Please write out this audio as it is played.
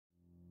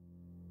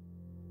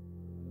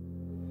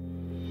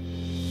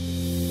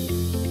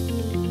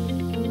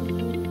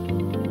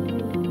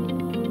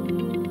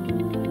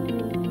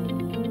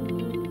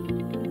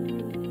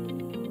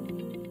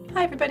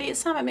everybody,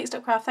 it's Sam at Mixed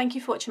Up Craft. Thank you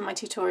for watching my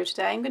tutorial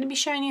today. I'm going to be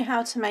showing you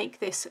how to make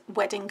this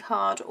wedding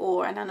card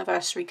or an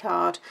anniversary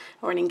card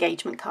or an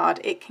engagement card.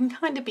 It can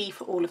kind of be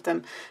for all of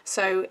them.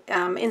 So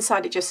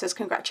inside it just says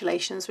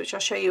congratulations, which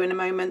I'll show you in a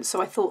moment.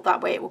 So I thought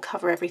that way it will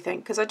cover everything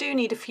because I do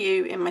need a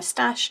few in my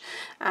stash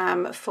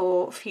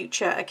for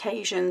future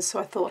occasions. So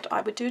I thought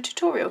I would do a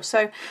tutorial.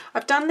 So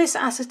I've done this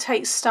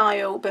acetate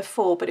style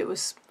before, but it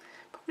was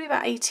probably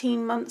about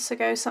 18 months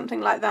ago, something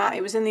like that.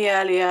 It was in the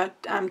earlier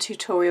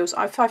tutorials.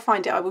 If I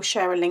find it, I will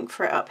share a link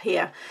for it up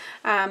here.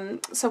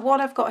 So what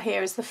I've got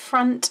here is the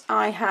front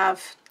I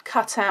have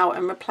cut out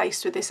and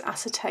replaced with this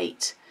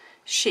acetate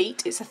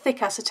sheet. It's a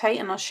thick acetate,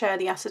 and I'll share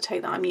the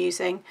acetate that I'm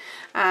using.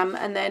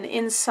 And then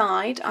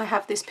inside I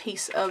have this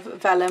piece of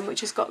vellum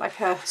which has got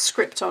like a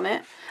script on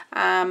it.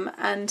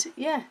 And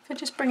yeah, if I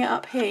just bring it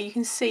up here, you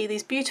can see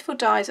these beautiful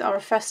dies are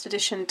a first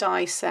edition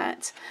die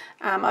set.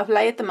 I've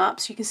layered them up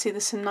so you can see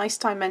there's some nice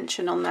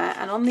dimension on there,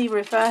 and on the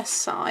reverse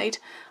side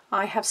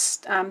I have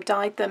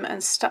dyed them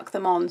and stuck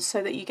them on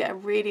so that you get a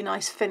really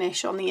nice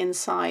finish on the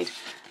inside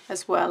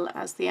as well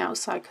as the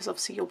outside, because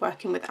obviously you're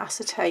working with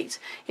acetate.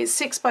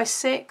 It's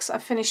 6x6. I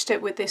finished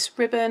it with this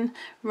ribbon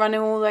running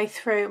all the way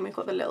through, and we've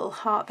got the little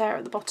heart there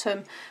at the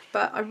bottom.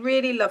 But I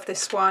really love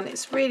this one.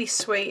 It's really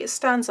sweet. It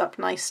stands up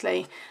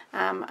nicely,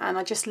 and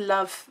I just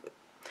love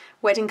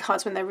wedding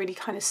cards when they're really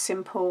kind of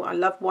simple. I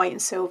love white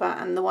and silver,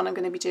 and the one I'm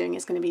going to be doing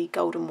is going to be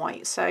gold and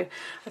white. So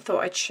I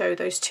thought I'd show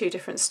those two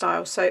different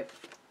styles. So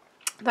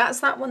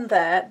that's that one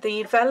there.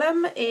 The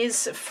vellum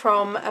is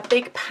from a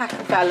big pack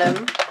of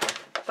vellum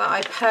that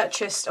I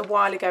purchased a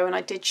while ago, and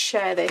I did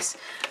share this.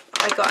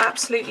 I got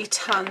absolutely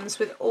tons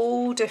with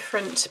all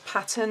different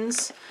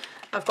patterns.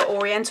 I've got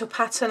oriental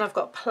pattern, I've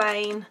got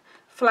plain,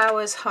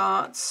 flowers,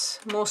 hearts,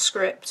 more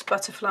script,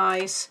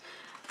 butterflies,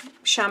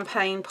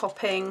 champagne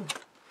popping.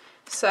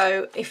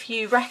 So if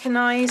you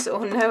recognise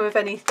or know of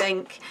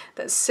anything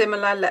that's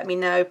similar, let me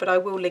know, but I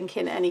will link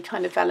in any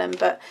kind of vellum.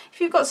 But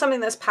if you've got something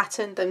that's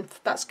patterned, then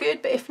that's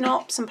good, but if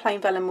not, some plain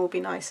vellum will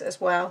be nice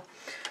as well.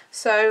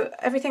 So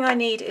everything I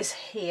need is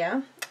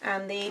here,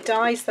 and the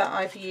dies that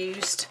I've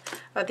used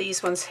are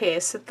these ones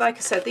here. So like I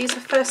said, these are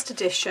first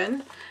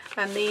edition,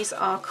 and these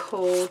are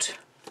called,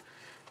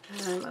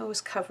 I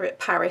always cover it,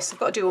 Paris. I've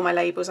got to do all my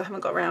labels, I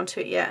haven't got around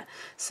to it yet.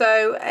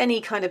 So any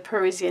kind of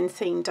Parisian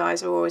themed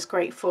dies are always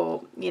great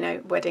for, you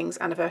know, weddings,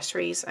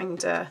 anniversaries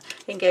and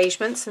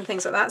engagements and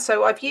things like that.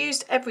 So I've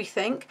used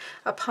everything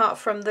apart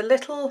from the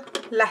little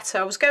letter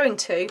I was going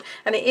to,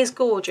 and it is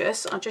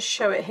gorgeous. I'll just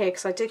show it here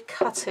because I did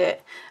cut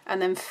it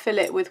and then fill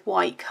it with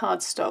white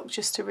cardstock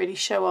just to really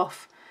show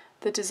off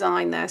the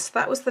design there. So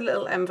that was the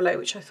little envelope,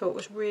 which I thought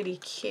was really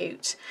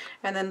cute.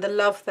 And then the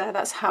love there,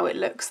 that's how it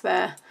looks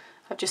there.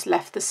 I've just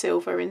left the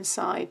silver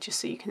inside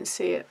just so you can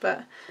see it,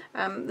 but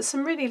there's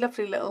some really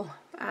lovely little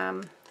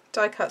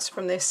die cuts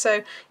from this.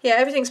 So yeah,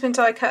 everything's been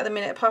die cut at the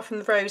minute apart from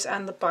the rose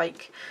and the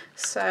bike.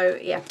 So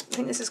yeah, I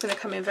think this is going to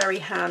come in very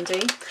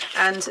handy.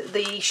 And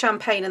the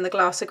champagne and the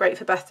glass are great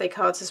for birthday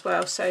cards as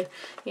well, so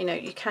you know,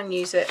 you can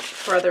use it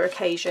for other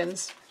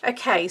occasions.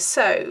 Okay,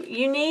 so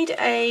you need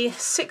a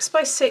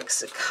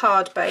 6x6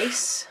 card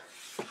base.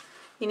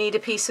 You need a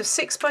piece of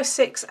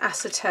 6x6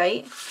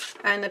 acetate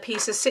and a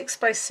piece of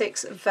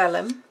 6x6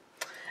 vellum.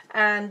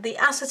 And the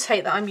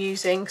acetate that I'm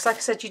using, because like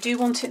I said, you do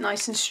want it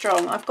nice and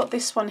strong. I've got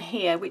this one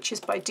here, which is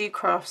by Do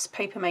Crafts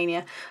Paper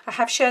Mania. I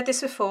have shared this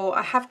before.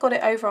 I have got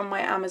it over on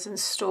my Amazon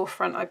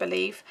storefront, I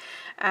believe.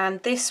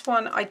 And this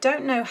one, I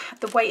don't know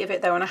the weight of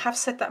it though, and I have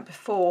said that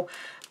before.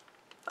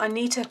 I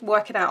need to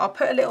work it out. I'll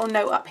put a little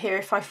note up here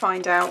if I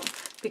find out,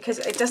 because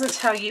it doesn't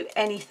tell you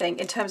anything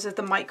in terms of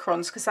the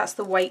microns, because that's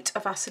the weight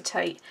of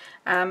acetate,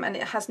 and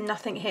it has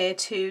nothing here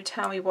to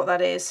tell me what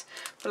that is.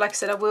 But like I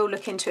said, I will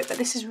look into it. But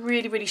this is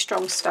really, really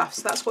strong stuff,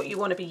 so that's what you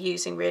want to be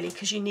using really,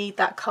 because you need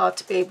that card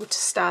to be able to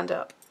stand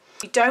up.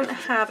 If you don't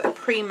have a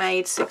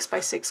pre-made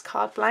 6x6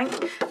 card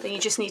blank, then you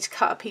just need to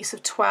cut a piece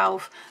of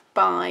 12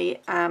 by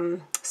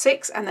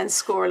 6 and then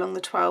score along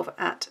the 12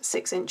 at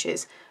 6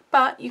 inches.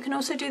 But you can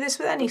also do this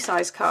with any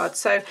size card.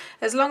 So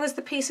as long as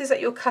the pieces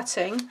that you're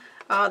cutting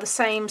are the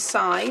same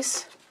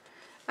size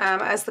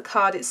as the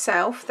card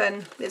itself,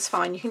 then it's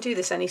fine. You can do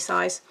this any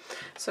size.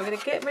 So I'm going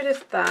to get rid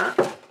of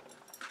that.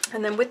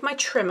 And then with my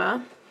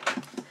trimmer,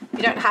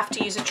 you don't have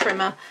to use a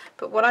trimmer,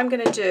 but what I'm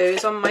going to do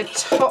is on my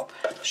top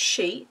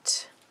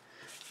sheet,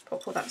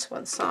 pop all that to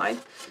one side.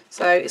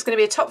 So it's going to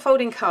be a top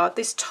folding card.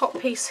 This top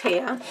piece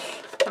here,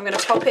 I'm going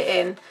to pop it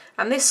in,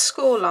 and this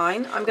score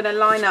line I'm going to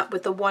line up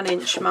with the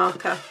 1-inch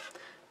marker,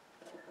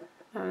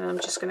 and I'm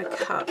just going to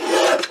cut.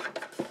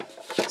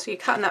 So you're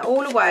cutting that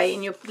all away,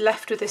 and you're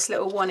left with this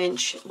little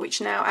 1-inch, which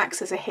now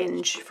acts as a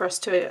hinge for us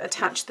to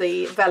attach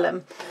the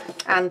vellum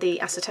and the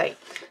acetate.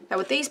 Now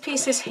with these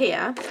pieces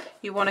here,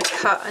 you want to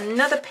cut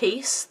another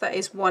piece that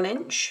is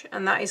 1-inch,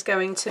 and that is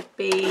going to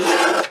be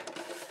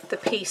the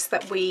piece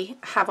that we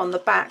have on the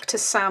back to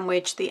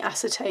sandwich the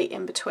acetate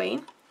in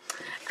between.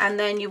 And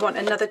then you want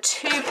another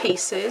 2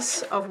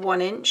 pieces of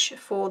 1-inch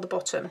for the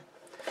bottom.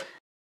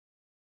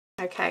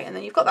 Okay, and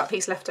then you've got that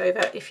piece left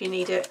over if you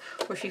need it,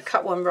 or if you've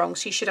cut one wrong.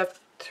 So you should have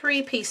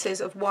 3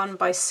 pieces of 1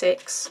 by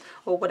 6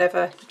 or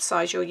whatever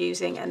size you're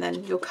using, and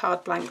then your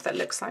card blank that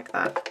looks like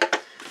that.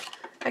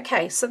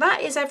 Okay, so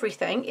that is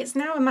everything. It's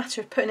now a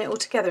matter of putting it all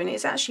together, and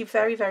it's actually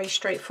very, very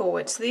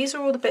straightforward. So these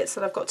are all the bits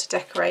that I've got to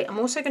decorate. I'm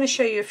also going to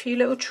show you a few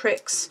little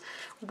tricks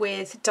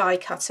with die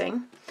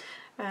cutting.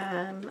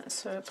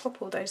 So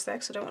pop all those there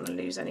because I don't want to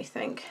lose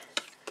anything.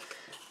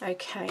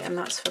 Okay, and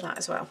that's for that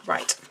as well.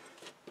 Right.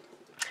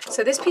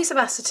 So this piece of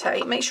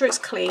acetate, make sure it's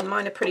clean.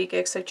 Mine are pretty good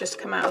because they've just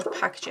come out of the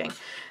packaging.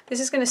 This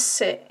is going to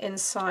sit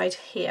inside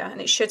here,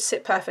 and it should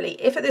sit perfectly.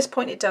 If at this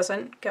point it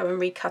doesn't, go and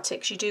recut it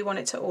because you do want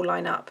it to all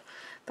line up.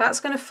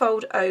 That's going to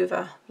fold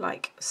over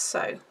like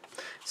so.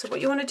 So what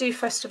you want to do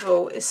first of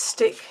all is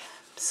stick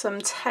some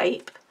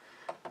tape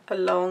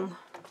along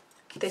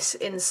this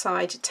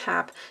inside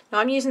tab. Now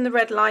I'm using the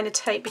red liner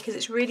tape because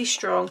it's really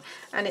strong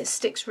and it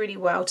sticks really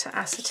well to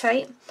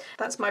acetate.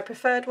 That's my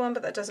preferred one,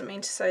 but that doesn't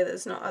mean to say that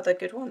there's not other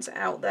good ones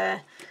out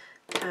there.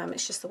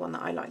 It's just the one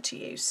that I like to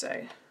use. So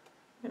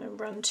I'm going to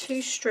run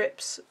 2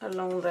 strips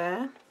along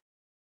there,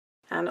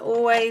 and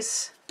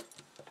always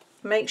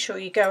make sure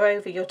you go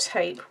over your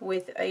tape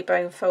with a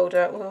bone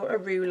folder or a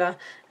ruler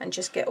and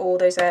just get all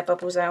those air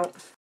bubbles out.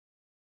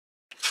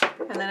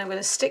 And then I'm going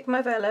to stick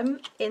my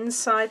vellum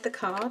inside the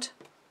card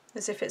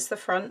as if it's the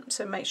front,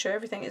 so make sure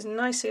everything is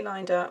nicely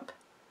lined up.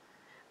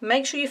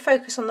 Make sure you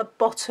focus on the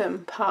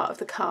bottom part of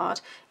the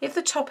card. If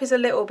the top is a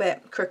little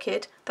bit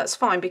crooked, that's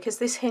fine because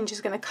this hinge is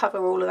going to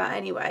cover all of that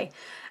anyway.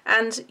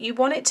 And you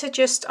want it to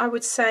just, I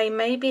would say,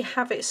 maybe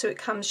have it so it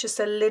comes just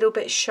a little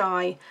bit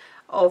shy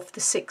of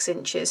the 6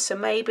 inches. So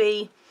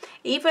maybe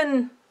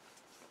even,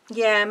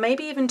 yeah,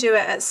 maybe even do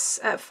it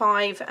at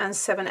 5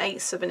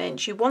 7/8 of an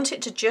inch. You want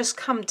it to just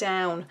come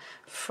down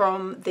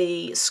from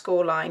the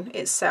score line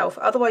itself.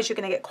 Otherwise you're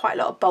going to get quite a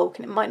lot of bulk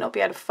and it might not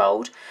be able to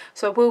fold.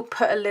 So I will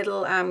put a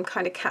little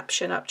kind of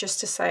caption up just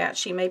to say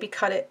actually maybe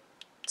cut it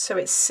so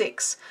it's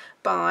 6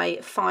 by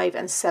 5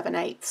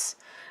 7/8.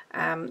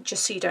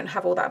 Just so you don't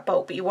have all that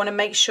bulk, but you want to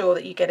make sure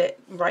that you get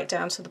it right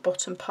down to the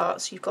bottom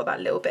part so you've got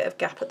that little bit of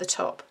gap at the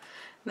top.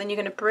 And then you're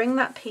going to bring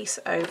that piece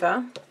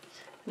over,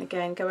 and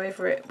again go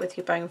over it with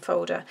your bone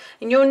folder,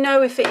 and you'll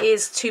know if it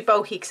is too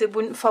bulky because it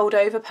wouldn't fold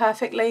over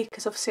perfectly,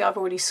 because obviously I've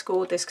already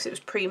scored this because it was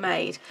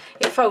pre-made.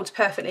 It folds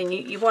perfectly, and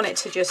you want it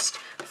to just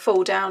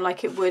fall down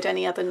like it would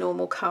any other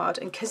normal card.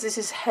 And because this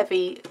is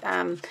heavy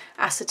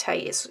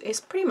acetate,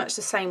 it's pretty much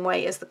the same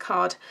weight as the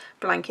card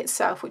blank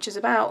itself, which is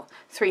about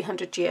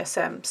 300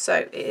 GSM,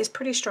 so it is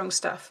pretty strong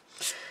stuff.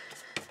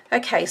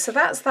 Okay, so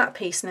that's that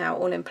piece now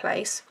all in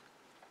place.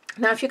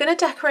 Now if you're going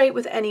to decorate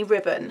with any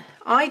ribbon,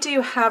 I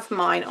do have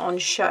mine on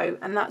show,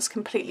 and that's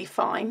completely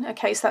fine.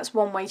 Okay, so that's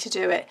one way to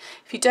do it.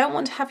 If you don't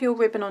want to have your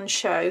ribbon on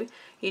show,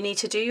 you need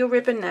to do your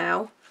ribbon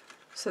now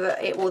so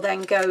that it will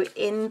then go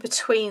in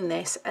between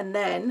this, and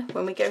then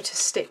when we go to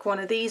stick one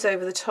of these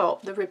over the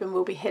top, the ribbon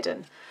will be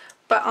hidden.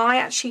 But I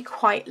actually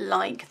quite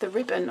like the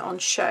ribbon on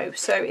show,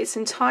 so it's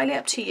entirely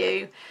up to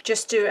you.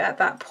 Just do it at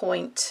that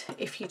point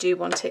if you do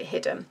want it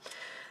hidden.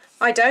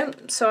 I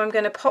don't, so I'm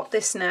going to pop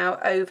this now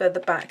over the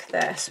back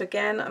there. So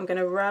again, I'm going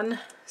to run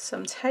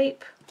some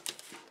tape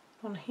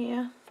on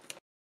here.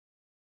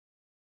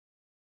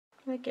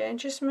 Again,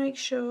 just make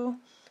sure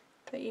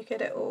that you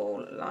get it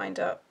all lined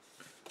up.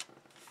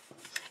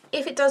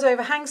 If it does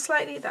overhang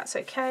slightly, that's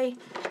okay.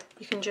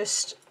 You can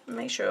just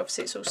make sure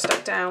obviously it's all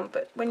stuck down,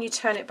 but when you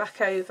turn it back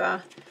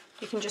over,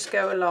 you can just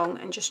go along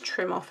and just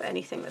trim off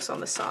anything that's on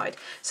the side.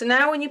 So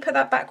now when you put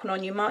that back one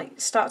on, you might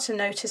start to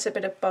notice a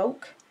bit of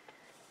bulk.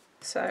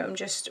 So I'm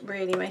just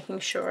really making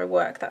sure I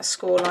work that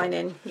score line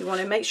in. You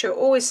want to make sure it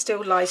always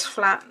still lies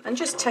flat, and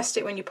just test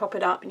it when you pop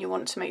it up, and you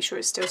want to make sure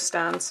it still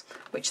stands,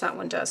 which that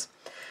one does.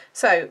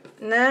 So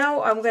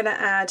now I'm going to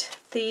add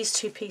these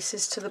 2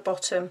 pieces to the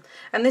bottom,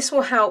 and this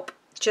will help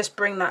just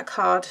bring that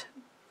card,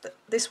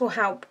 this will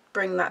help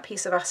bring that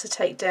piece of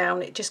acetate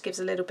down. It just gives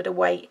a little bit of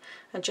weight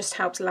and just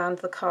helps land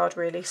the card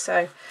really.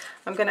 So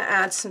I'm going to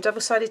add some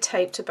double-sided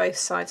tape to both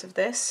sides of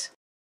this.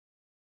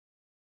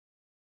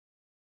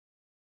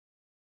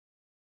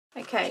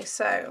 Okay,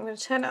 so I'm going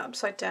to turn it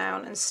upside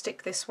down and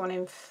stick this one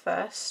in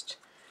first.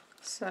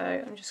 So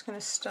I'm just going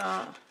to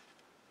start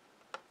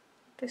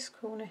this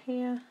corner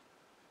here.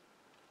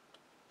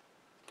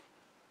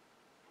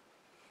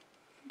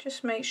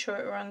 Just make sure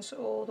it runs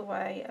all the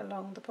way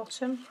along the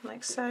bottom,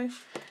 like so.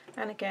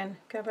 And again,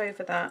 go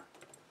over that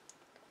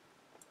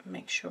and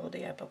make sure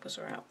the air bubbles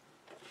are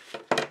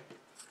out.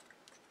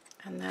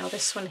 And now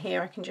this one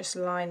here I can just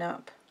line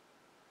up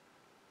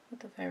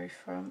at the very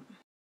front.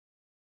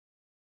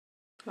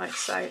 Like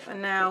so,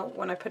 and now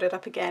when I put it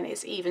up again,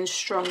 it's even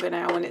stronger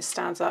now when it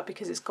stands up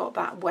because it's got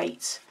that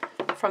weight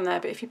from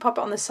there. But if you pop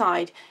it on the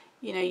side,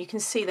 you know, you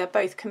can see they're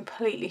both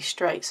completely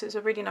straight, so it's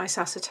a really nice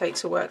acetate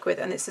to work with,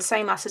 and it's the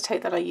same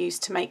acetate that I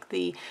used to make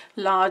the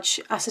large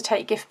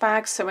acetate gift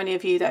bags, so any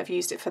of you that have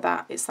used it for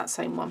that, it's that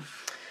same one.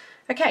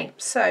 Okay,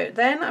 so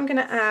then I'm going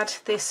to add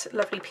this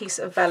lovely piece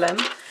of vellum,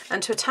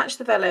 and to attach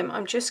the vellum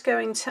I'm just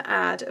going to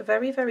add a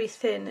very, very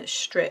thin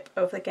strip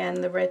of,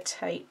 again, the red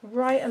tape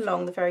right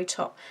along the very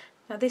top.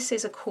 Now this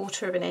is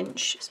 1/4 of an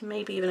inch, it's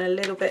maybe even a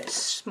little bit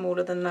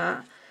smaller than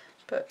that,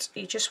 but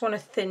you just want a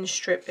thin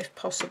strip if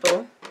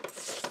possible.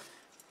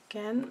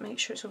 Again, make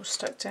sure it's all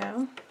stuck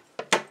down.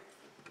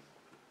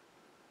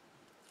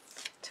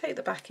 Take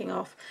the backing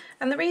off,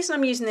 and the reason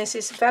I'm using this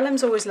is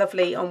vellum's always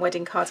lovely on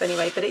wedding cards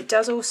anyway, but it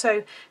does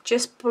also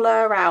just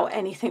blur out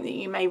anything that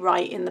you may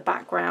write in the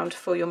background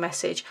for your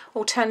message.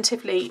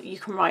 Alternatively, you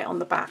can write on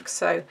the back,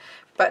 so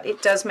but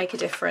it does make a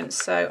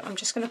difference. So I'm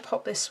just going to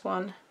pop this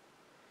one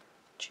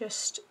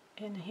just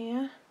in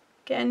here.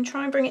 Again,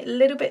 try and bring it a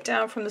little bit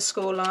down from the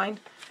score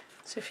line,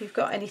 so if you've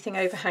got anything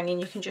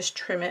overhanging you can just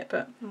trim it,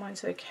 but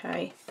mine's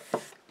okay,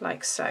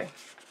 like so.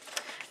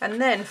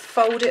 And then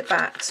fold it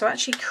back, so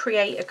actually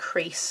create a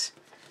crease.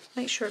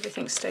 Make sure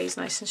everything stays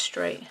nice and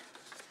straight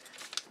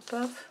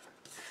above.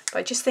 But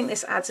I just think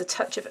this adds a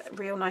touch of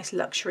real nice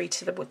luxury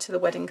to the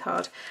wedding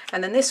card.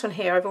 And then this one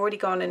here, I've already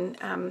gone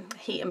and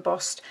heat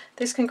embossed.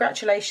 This,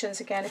 congratulations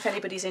again, if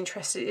anybody's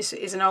interested,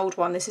 is an old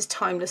one. This is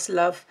Timeless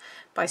Love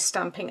by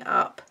Stamping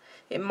Up.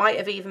 It might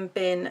have even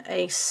been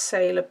a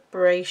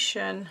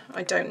celebration,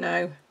 I don't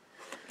know.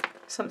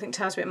 Something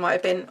tells me it might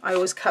have been. I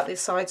always cut the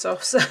sides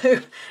off,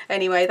 so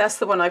anyway, that's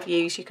the one I've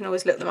used. You can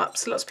always look them up.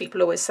 So lots of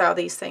people always sell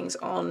these things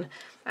on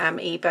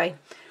eBay.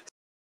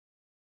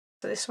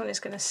 So this one is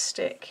going to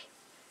stick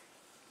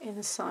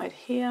inside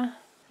here.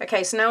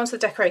 Okay, so now onto the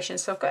decoration.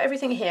 So I've got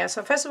everything here.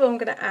 So first of all, I'm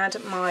going to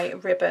add my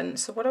ribbon.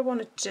 So what I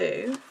want to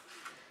do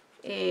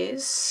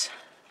is,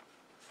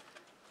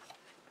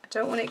 I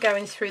don't want it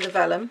going through the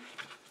vellum,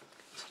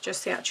 so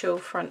just the actual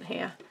front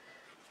here,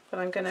 but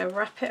I'm going to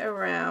wrap it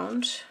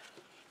around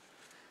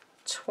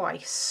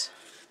twice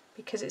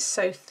because it's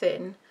so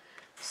thin.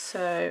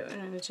 So I'm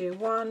going to do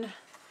one.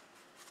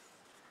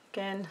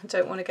 Again, I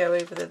don't want to go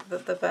over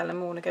the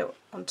vellum, I want to go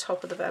on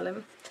top of the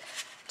vellum.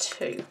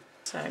 2.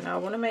 So now I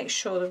want to make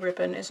sure the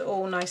ribbon is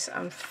all nice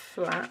and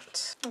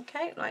flat.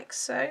 Okay, like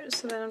so.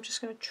 So then I'm just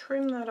going to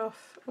trim that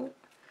off. Oh,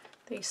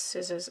 these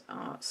scissors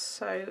are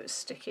so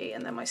sticky,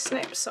 and then my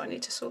snips, so I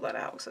need to sort that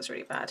out because that's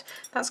really bad.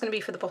 That's going to be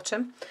for the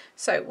bottom.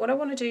 So what I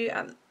want to do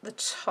at the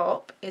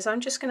top is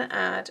I'm just going to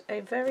add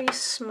a very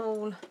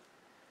small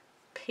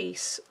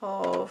piece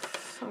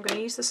of, I'm going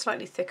to use the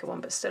slightly thicker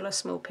one, but still a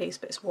small piece,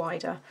 but it's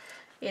wider,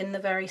 in the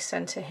very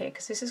centre here,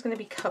 because this is going to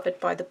be covered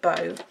by the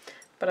bow,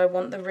 but I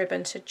want the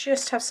ribbon to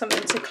just have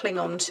something to cling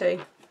on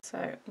to. So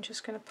I'm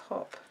just going to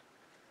pop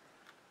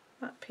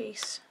that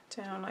piece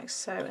down like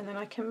so, and then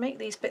I can make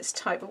these bits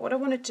tight, but what I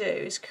want to do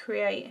is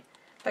create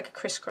like a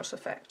crisscross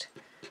effect,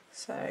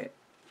 so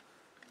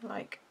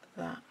like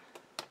that,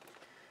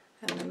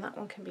 and then that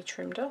one can be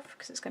trimmed off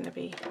because it's going to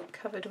be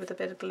covered with a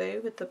bit of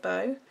glue with the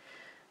bow,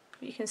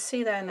 but you can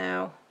see there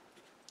now.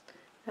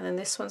 And then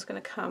this one's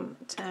going to come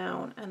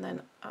down and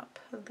then up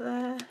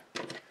there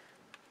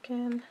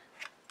again.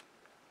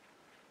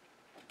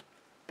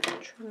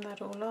 Trim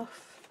that all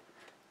off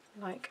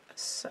like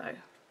so.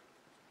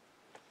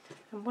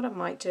 And what I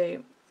might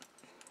do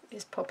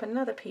is pop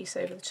another piece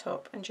over the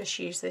top and just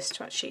use this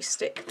to actually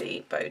stick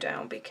the bow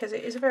down because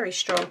it is very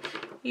strong.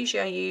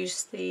 Usually I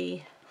use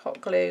the hot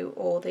glue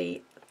or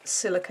the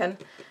silicone,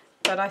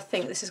 but I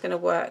think this is going to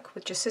work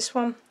with just this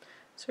one.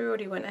 So we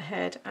already went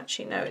ahead.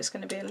 Actually no, it's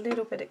going to be a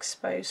little bit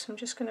exposed, so I'm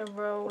just going to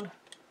roll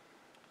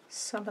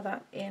some of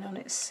that in on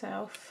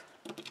itself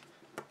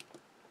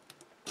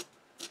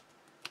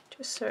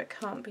just so it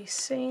can't be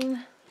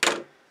seen.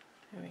 There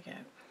we go.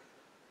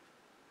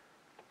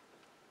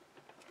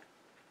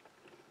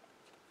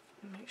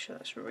 Make sure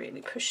that's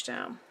really pushed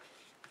down.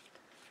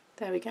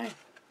 There we go.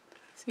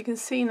 So you can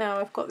see now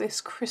I've got this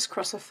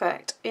crisscross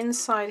effect.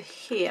 Inside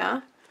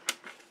here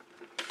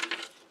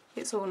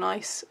it's all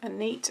nice and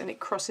neat and it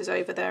crosses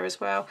over there as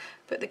well,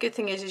 but the good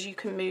thing is you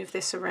can move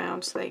this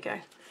around. So there you go,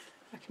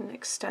 I can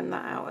extend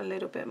that out a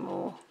little bit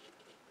more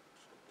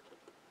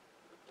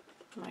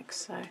like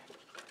so.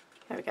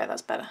 There we go,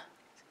 that's better.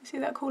 You see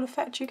that cool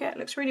effect you get? It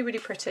looks really, really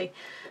pretty.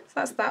 So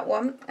that's that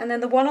one. And then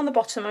the one on the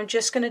bottom, I'm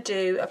just going to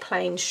do a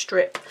plain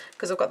strip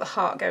because I've got the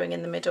heart going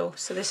in the middle.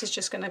 So this is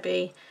just going to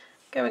be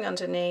going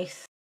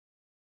underneath.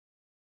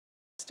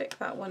 Stick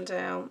that one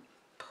down,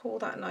 pull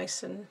that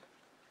nice and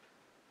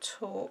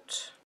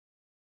taut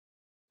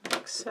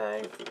like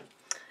so.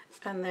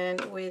 And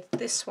then with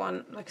this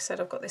one, like I said,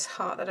 I've got this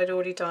heart that I'd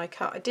already die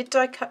cut. I did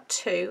die cut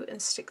 2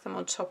 and stick them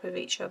on top of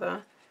each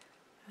other.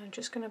 And I'm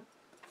just going to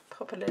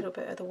pop a little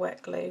bit of the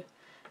wet glue,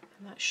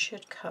 and that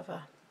should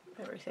cover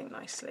everything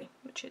nicely,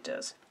 which it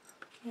does.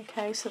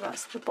 Okay, so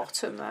that's the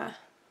bottom there,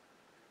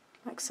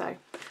 like so.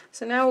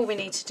 So now all we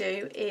need to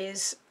do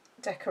is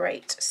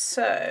decorate.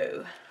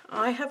 So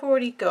I have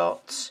already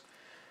got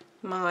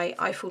my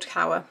Eiffel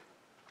Tower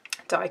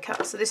die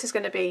cut, so this is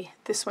going to be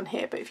this one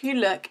here, but if you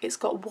look, it's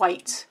got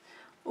white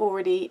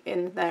already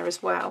in there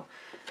as well.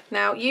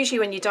 Now usually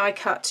when you die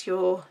cut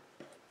your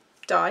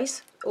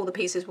dies, all the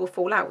pieces will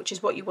fall out, which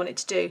is what you want it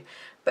to do.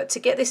 But to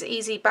get this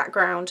easy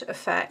background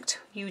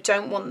effect, you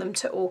don't want them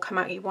to all come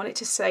out. You want it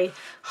to stay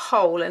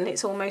whole and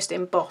it's almost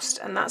embossed,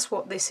 and that's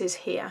what this is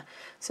here.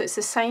 So it's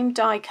the same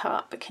die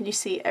cut, but can you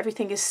see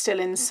everything is still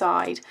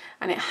inside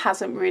and it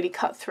hasn't really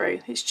cut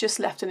through. It's just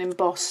left an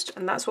embossed,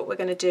 and that's what we're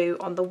going to do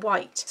on the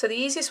white. So the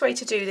easiest way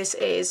to do this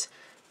is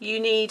you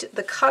need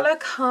the colour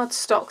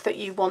cardstock that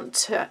you want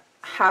to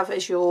have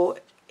as your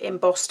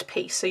embossed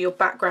piece, so your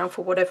background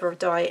for whatever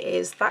die it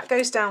is. That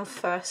goes down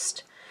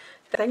first.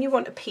 Then you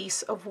want a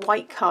piece of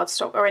white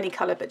cardstock, or any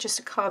colour, but just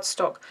a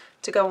cardstock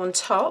to go on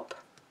top,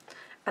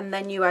 and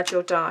then you add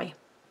your die.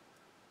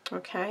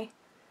 Okay,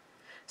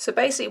 so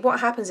basically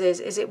what happens is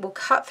it will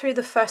cut through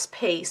the first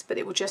piece, but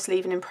it will just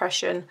leave an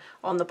impression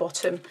on the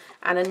bottom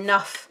and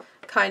enough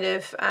kind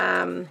of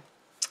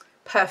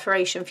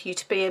perforation for you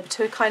to be able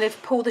to kind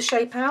of pull the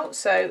shape out.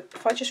 So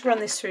if I just run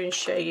this through and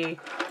show you,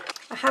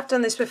 I have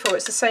done this before,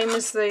 it's the same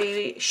as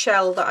the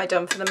shell that I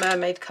done for the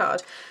mermaid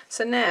card.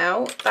 So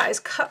now that is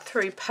cut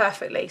through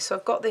perfectly. So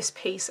I've got this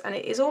piece and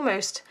it is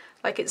almost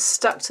like it's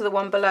stuck to the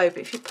one below, but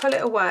if you pull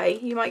it away,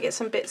 you might get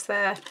some bits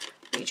there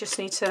that you just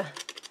need to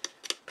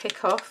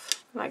pick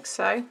off, like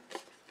so.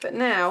 But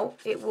now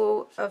it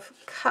will have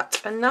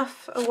cut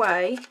enough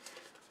away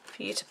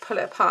for you to pull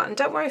it apart. And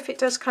don't worry if it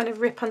does kind of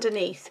rip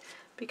underneath,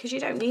 because you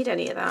don't need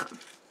any of that.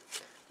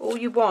 All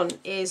you want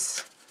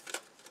is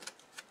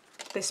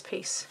this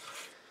piece.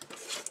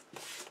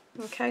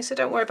 Okay, so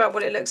don't worry about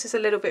what it looks, it's a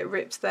little bit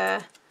ripped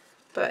there,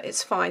 but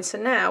it's fine.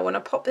 So now when I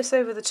pop this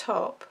over the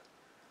top,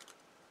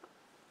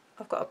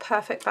 I've got a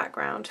perfect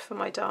background for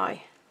my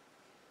die,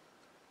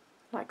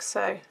 like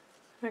so.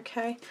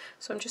 Okay,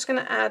 so I'm just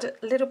going to add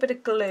a little bit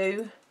of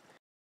glue,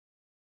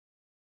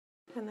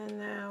 and then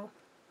now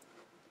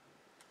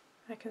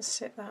I can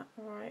sit that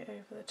right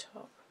over the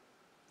top.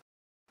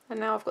 And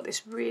now I've got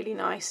this really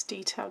nice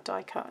detailed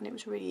die cut, and it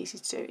was really easy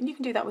to do. And you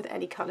can do that with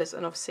any colours,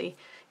 and obviously,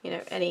 you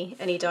know,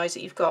 any dies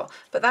that you've got.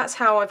 But that's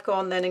how I've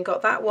gone then and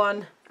got that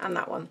one and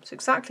that one. So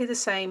exactly the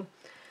same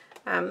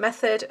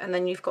method, and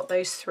then you've got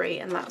those three,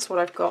 and that's what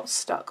I've got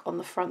stuck on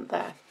the front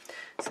there.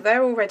 So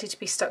they're all ready to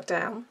be stuck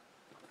down.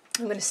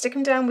 I'm going to stick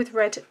them down with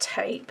red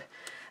tape,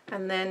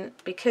 and then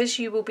because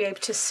you will be able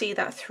to see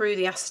that through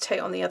the acetate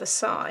on the other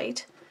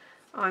side,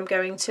 I'm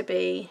going to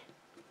be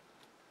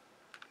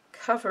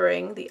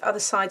covering the other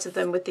sides of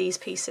them with these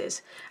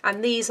pieces,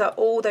 and these are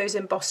all those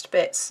embossed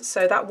bits.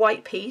 So that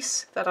white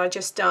piece that I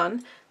just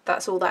done,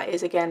 that's all that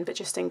is again, but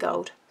just in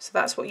gold. So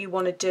that's what you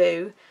want to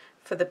do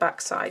for the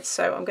back side.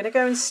 So I'm going to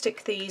go and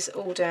stick these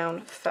all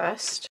down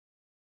first.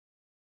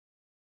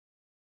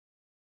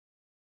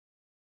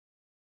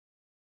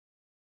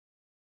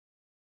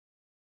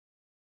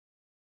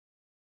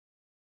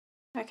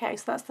 Okay,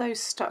 so that's those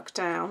stuck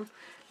down,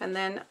 and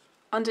then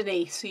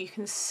underneath, so you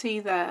can see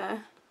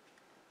there,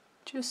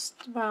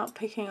 just about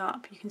picking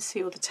up, you can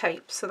see all the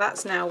tape. So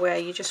that's now where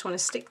you just want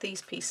to stick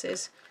these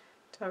pieces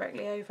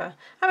directly over.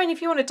 I mean,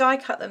 if you want to die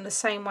cut them the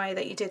same way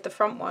that you did the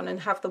front one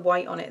and have the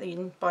white on it,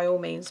 then by all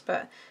means,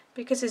 but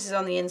because this is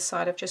on the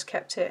inside, I've just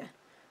kept it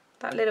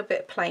that little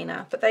bit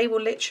plainer, but they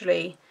will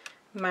literally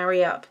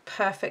marry up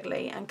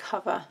perfectly and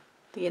cover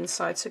the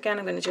inside. So again,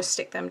 I'm going to just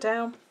stick them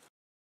down.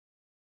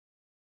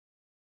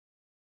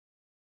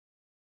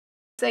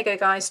 There you go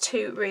guys,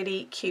 two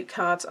really cute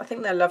cards. I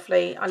think they're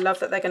lovely. I love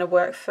that they're going to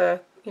work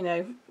for, you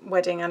know,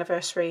 wedding,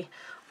 anniversary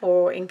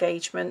or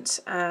engagement.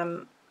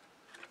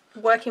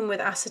 Working with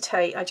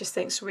acetate, I just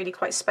think it's really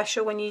quite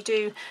special when you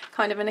do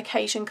kind of an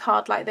occasion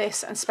card like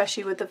this, and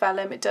especially with the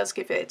vellum, it does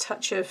give it a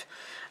touch of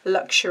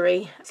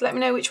luxury. So let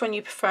me know which one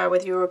you prefer,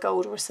 whether you're a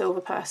gold or a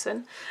silver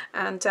person,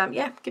 and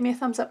yeah, give me a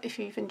thumbs up if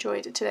you've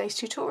enjoyed today's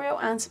tutorial,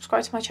 and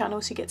subscribe to my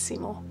channel so you get to see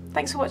more.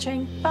 Thanks for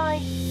watching,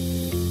 bye!